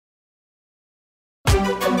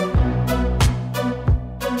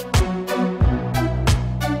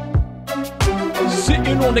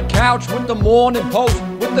on the couch with the morning post,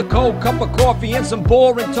 with the cold cup of coffee and some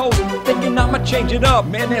boring toast, thinking I'ma change it up,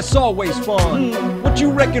 man, that's always fun. What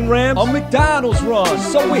you reckon, Rams? A McDonald's run.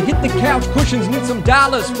 So we hit the couch cushions, need some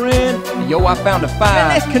dollars, friend. Yo, I found a $5. Man,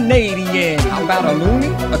 that's Canadian. How about a loony,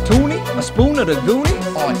 a toonie, a spoon of the Goonies?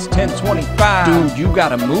 Oh, it's 10.25. Dude, you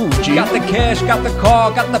gotta move, G. Got the cash, got the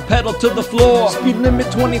car, got the pedal to the floor. Speed limit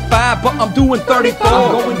 25, but I'm doing 34.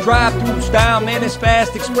 I'm going drive-through style, man, it's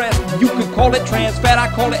fast express. You can call it trans fat, I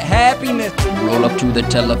call it happiness. Roll up to the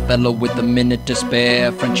telefellow with a minute to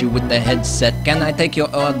spare. Frenchie with the headset, can I take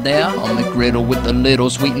your order? On the griddle with the little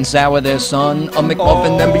sweet and sour there, son. A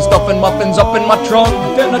McMuffin, then be stuffing muffins up in my trunk.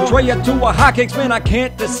 Then a tray or two of hotcakes, man, I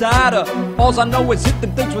can't decide her. All I know is hit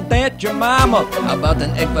them things with Aunt Jemima. How about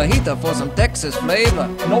an egg fajita for some Texas flavor?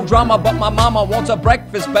 No drama, but my mama wants a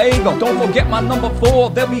breakfast bagel. Don't forget my number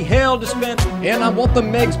 4, there'll be hell to spend. And I want the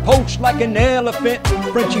eggs poached like an elephant.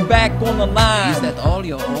 Frenchie back on the line. Is that all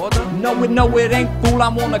your order? No, it ain't, fool, I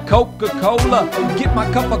want a Coca-Cola. Get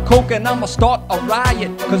my cup of Coke and I'ma start a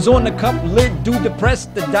riot. Cause on the cup lid do depress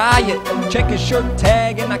the diet. Check his shirt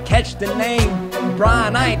tag and I catch the name.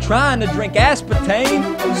 Brian, I ain't trying to drink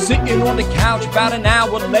aspartame. Sitting on the couch about an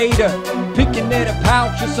hour later, picking at a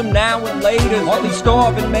pouch of some now and later. Hardly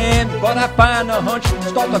starving, man, but I find a hunch.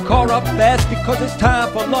 Start the car up fast because it's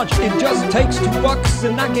time for lunch. It just takes $2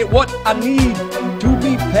 and I get what I need. 2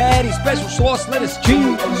 beef patties, special sauce, lettuce,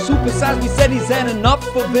 cheese. Supersize me said he's had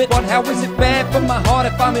enough of it. But how is it bad for my heart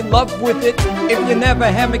if I'm in love with it? If you never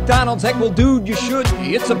had McDonald's, heck, well, dude, you should.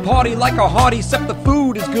 It's a party like a hearty, except the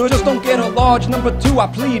food is good. Just don't get a large number 2, I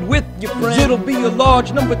plead with you, friend. It'll be a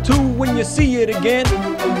large number 2 when you see it again.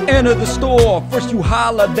 Enter the store, first you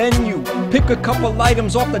holler, then you pick a couple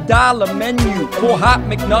items off the dollar menu. 4 hot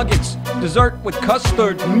McNuggets, dessert with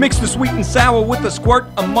custard. Mix the sweet and sour with a squirt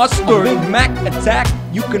of mustard. A Big Mac attack,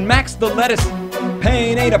 you can max the lettuce.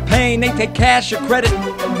 Pain ain't a pain, they take cash or credit.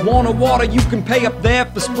 Want a water, you can pay up there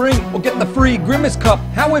for spring, or get the free Grimace cup.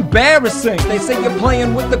 How embarrassing. They say you're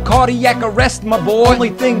playing with the cardiac arrest, my boy. Only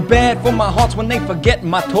thing bad for my heart's when they forget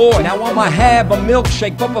my toy. Now I'ma have a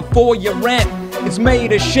milkshake, but before you rant, it's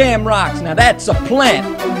made of shamrocks, now that's a plant.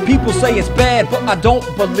 People say it's bad, but I don't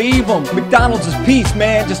believe them. McDonald's is peace,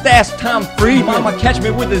 man, just ask Tom Friedman. Mama catch me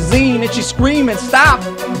with a zine and she's screaming, stop.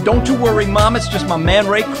 Don't you worry, Mom, it's just my man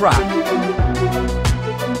Ray Kroc.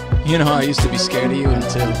 You know, I used to be scared of you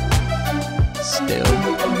until...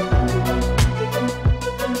 still.